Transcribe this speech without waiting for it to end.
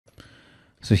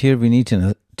So here we need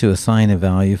to assign a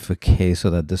value for k so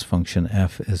that this function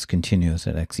f is continuous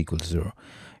at x equals 0.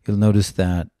 You'll notice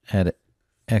that at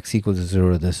x equals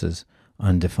 0, this is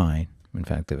undefined. In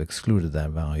fact, they've excluded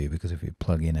that value because if you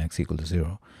plug in x equals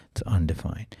 0, it's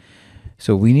undefined.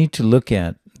 So we need to look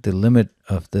at the limit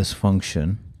of this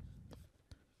function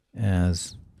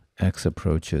as x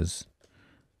approaches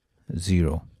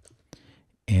 0.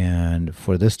 And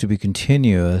for this to be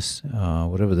continuous,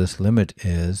 whatever this limit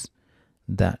is,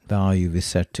 that value we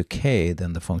set to k,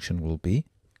 then the function will be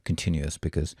continuous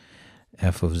because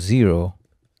f of 0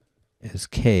 is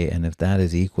k, and if that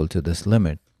is equal to this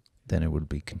limit, then it would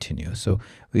be continuous. So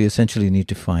we essentially need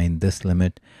to find this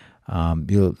limit.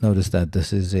 You'll notice that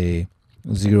this is a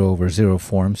 0 over 0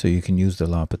 form, so you can use the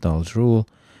L'Hopital's rule,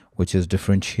 which is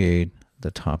differentiate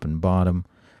the top and bottom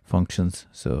functions.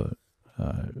 So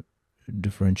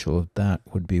differential of that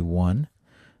would be 1,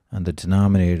 and the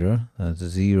denominator, that's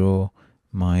 0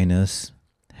 minus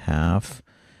half,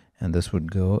 and this would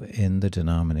go in the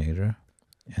denominator,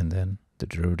 and then the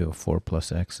derivative of 4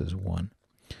 plus x is 1.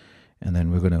 And then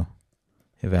we're going to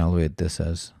evaluate this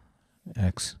as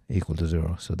x equal to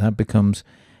 0. So that becomes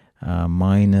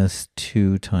minus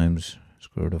 2 times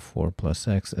square root of 4 plus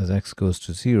x. As x goes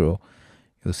to 0,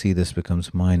 you'll see this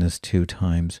becomes minus 2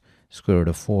 times square root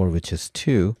of 4, which is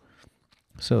 2.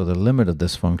 So the limit of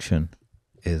this function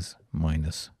is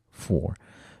minus 4.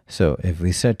 So if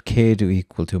we set k to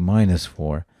equal to minus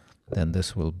 4, then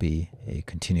this will be a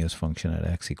continuous function at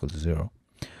x equals 0.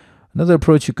 Another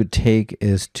approach you could take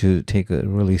is to take a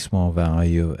really small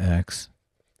value of x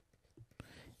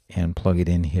and plug it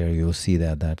in here. You'll see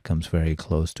that that comes very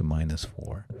close to minus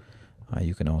 4.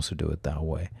 You can also do it that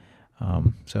way.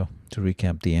 So to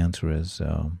recap, the answer is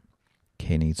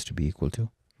k needs to be equal to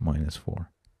minus 4.